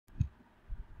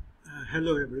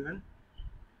Hello everyone.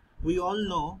 We all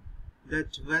know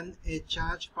that when a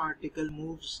charged particle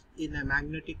moves in a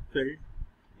magnetic field,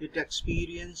 it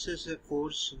experiences a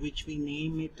force which we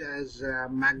name it as a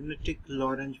magnetic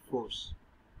Lorentz force.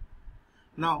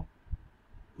 Now,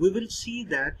 we will see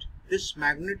that this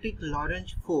magnetic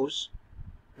Lorentz force,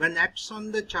 when acts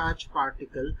on the charged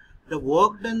particle, the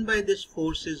work done by this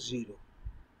force is zero.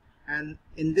 And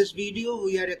in this video,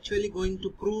 we are actually going to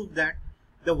prove that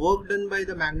the work done by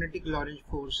the magnetic Lorentz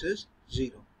force is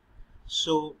zero.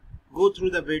 So go through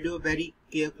the video very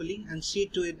carefully and see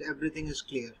to it everything is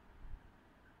clear.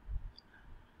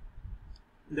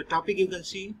 The topic you can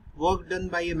see, work done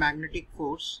by a magnetic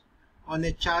force on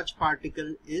a charged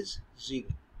particle is zero.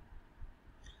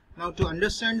 Now to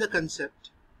understand the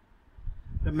concept,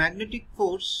 the magnetic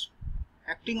force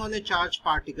acting on a charged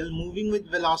particle moving with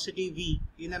velocity v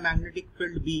in a magnetic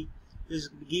field B is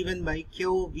given by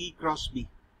Q V cross B,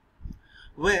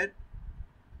 where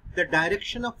the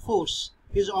direction of force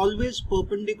is always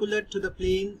perpendicular to the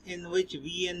plane in which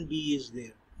V and B is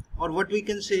there. Or what we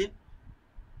can say,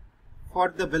 for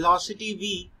the velocity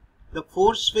v, the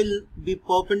force will be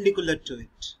perpendicular to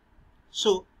it.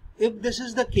 So if this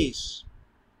is the case,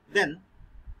 then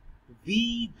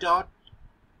V dot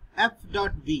F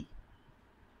dot V,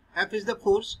 F is the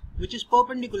force which is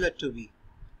perpendicular to V.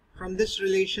 From this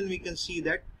relation we can see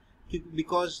that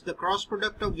because the cross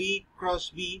product of V cross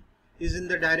V is in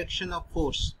the direction of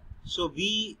force, so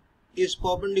V is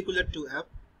perpendicular to F,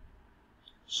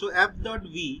 so F dot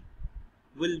V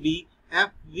will be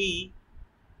FV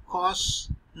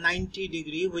cos 90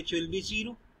 degree, which will be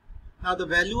 0. Now the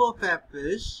value of F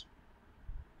is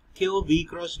Q V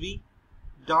cross V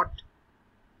dot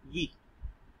V.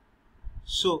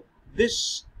 So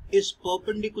this is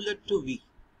perpendicular to V.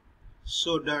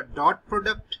 So the dot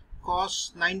product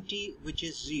cos 90, which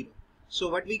is 0. So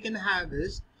what we can have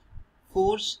is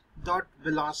force dot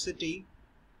velocity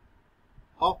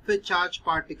of a charged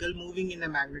particle moving in a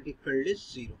magnetic field is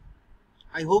 0.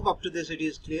 I hope up to this it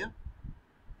is clear.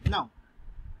 Now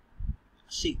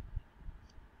see,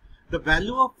 the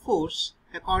value of force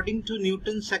according to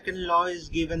Newton's second law is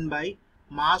given by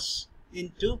mass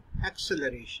into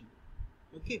acceleration.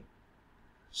 Okay,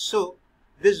 so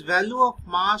this value of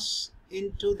mass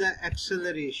into the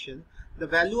acceleration, the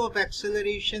value of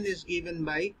acceleration is given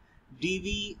by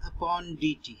dv upon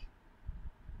dt,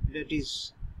 that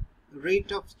is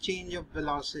rate of change of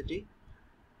velocity.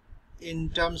 In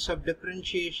terms of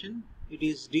differentiation, it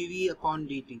is dv upon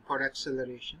dt for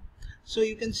acceleration. So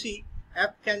you can see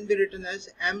F can be written as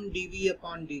m dv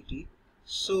upon dt.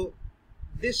 So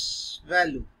this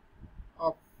value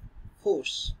of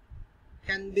force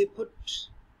can be put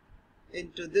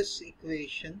into this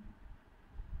equation.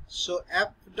 So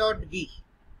F dot V,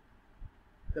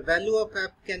 the value of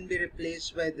F can be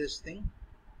replaced by this thing.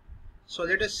 So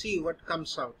let us see what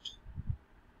comes out.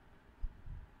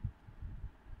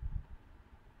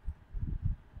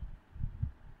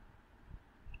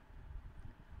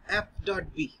 F dot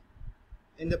V.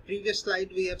 In the previous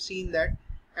slide we have seen that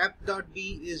F dot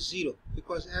V is 0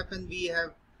 because F and V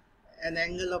have an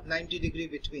angle of 90 degree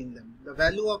between them. The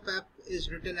value of F is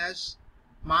written as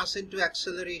mass into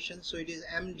acceleration, so it is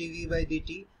m dv by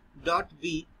dt dot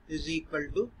V is equal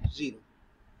to 0.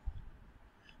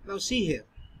 Now see here,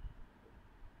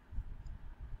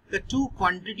 the two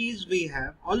quantities we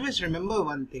have, always remember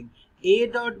one thing, A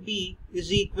dot B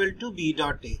is equal to B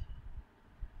dot A.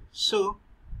 So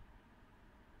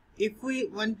if we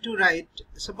want to write,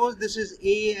 suppose this is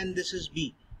A and this is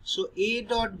B, so A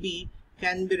dot B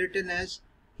can be written as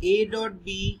A dot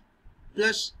B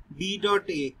plus B dot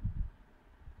A,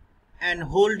 and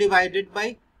whole divided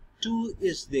by 2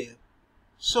 is there.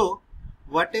 So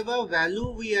whatever value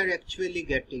we are actually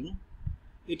getting,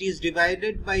 it is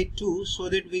divided by 2 so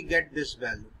that we get this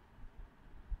value.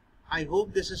 I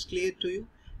hope this is clear to you.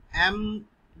 M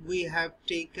we have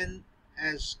taken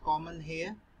as common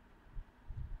here,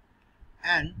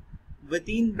 and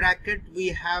within bracket we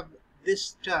have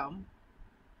this term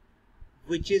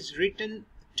which is written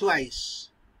twice.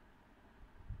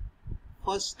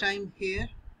 First time here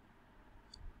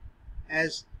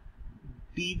as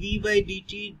dv by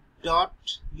dt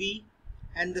dot V,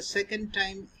 and the second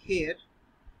time here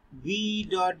V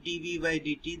dot dv by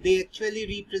dt. They actually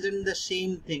represent the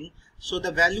same thing, so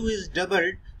the value is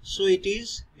doubled, so it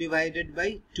is divided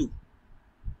by 2,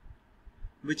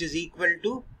 which is equal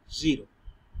to 0.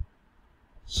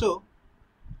 So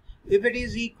if it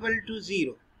is equal to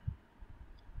 0,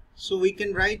 so we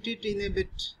can write it in a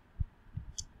bit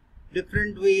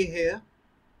different way here.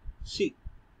 See,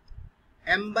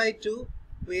 m by 2,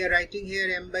 we are writing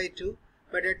here m by 2,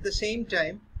 but at the same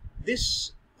time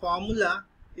this formula,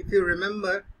 if you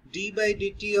remember, d by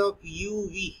dt of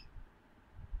uv.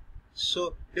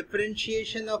 So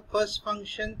differentiation of first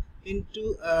function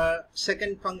into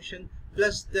second function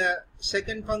plus the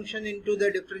second function into the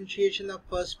differentiation of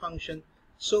first function.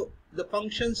 So the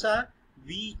functions are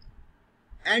v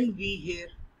and v here.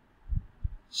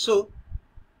 So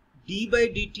d by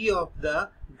dt of the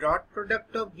dot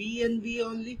product of v and v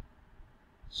only.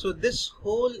 So this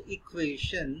whole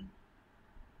equation,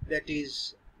 that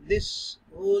is this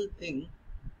whole thing,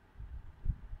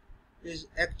 is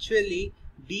actually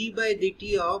d by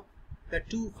dt of the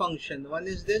two functions. One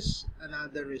is this,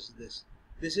 another is this.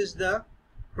 This is the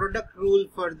product rule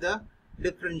for the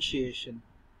differentiation.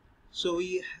 So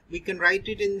we can write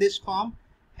it in this form.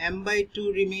 M by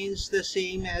 2 remains the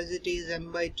same as it is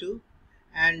M by 2,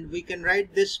 and we can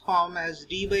write this form as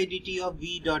d by dt of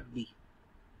v dot b.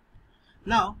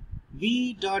 Now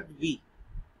v dot v,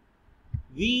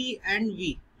 v and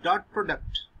v dot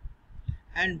product,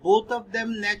 and both of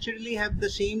them naturally have the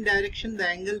same direction. The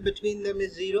angle between them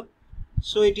is 0,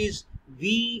 so it is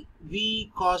v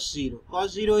cos 0.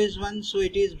 Cos 0 is 1, so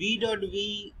it is v dot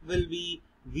v will be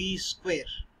v square.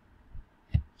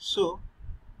 So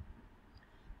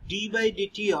d by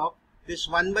dt of this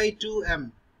 1 by 2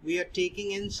 m we are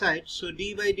taking inside, so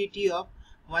d by dt of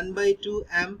 1 by 2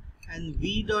 m, and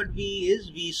v dot v is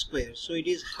v square, so it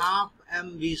is half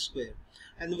mv square.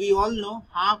 And we all know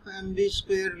half mv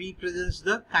square represents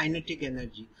the kinetic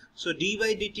energy. So d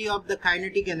by dt of the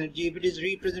kinetic energy, if it is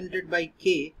represented by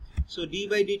k, so d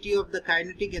by dt of the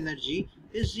kinetic energy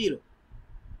is 0.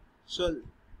 So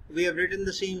we have written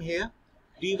the same here.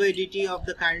 D by dt of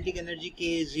the kinetic energy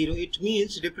k is 0. It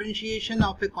means differentiation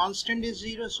of a constant is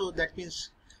 0. So that means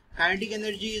kinetic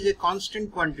energy is a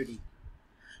constant quantity.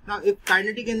 Now if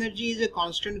kinetic energy is a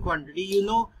constant quantity, you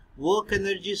know work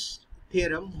energy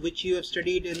theorem, which you have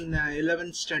studied in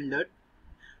 11th standard.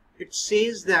 It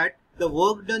says that the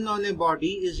work done on a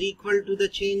body is equal to the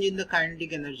change in the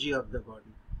kinetic energy of the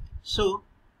body. So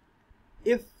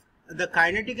if the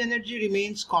kinetic energy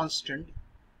remains constant,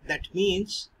 that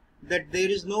means that there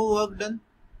is no work done,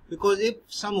 because if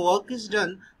some work is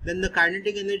done, then the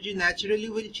kinetic energy naturally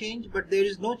will change, but there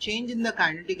is no change in the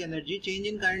kinetic energy. Change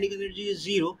in kinetic energy is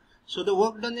 0, so the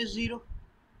work done is 0.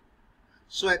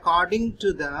 So according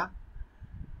to the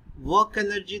work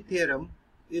energy theorem,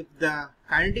 if the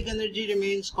kinetic energy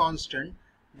remains constant,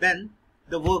 then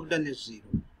the work done is 0.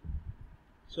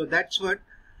 So that's what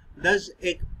does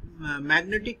a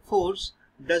magnetic force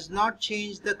does not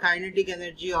change the kinetic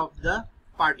energy of the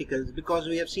particles, because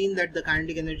we have seen that the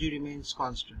kinetic energy remains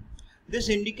constant. This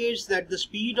indicates that the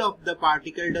speed of the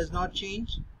particle does not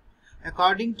change.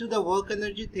 According to the work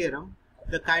energy theorem,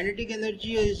 the kinetic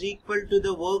energy is equal to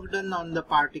the work done on the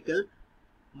particle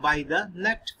by the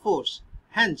net force.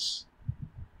 Hence,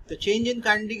 the change in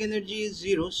kinetic energy is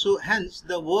 0, so hence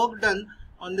the work done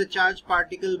on the charged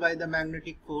particle by the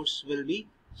magnetic force will be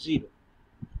 0.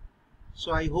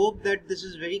 So I hope that this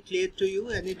is very clear to you.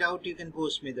 Any doubt, you can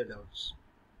post me the doubts.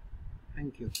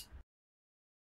 Thank you.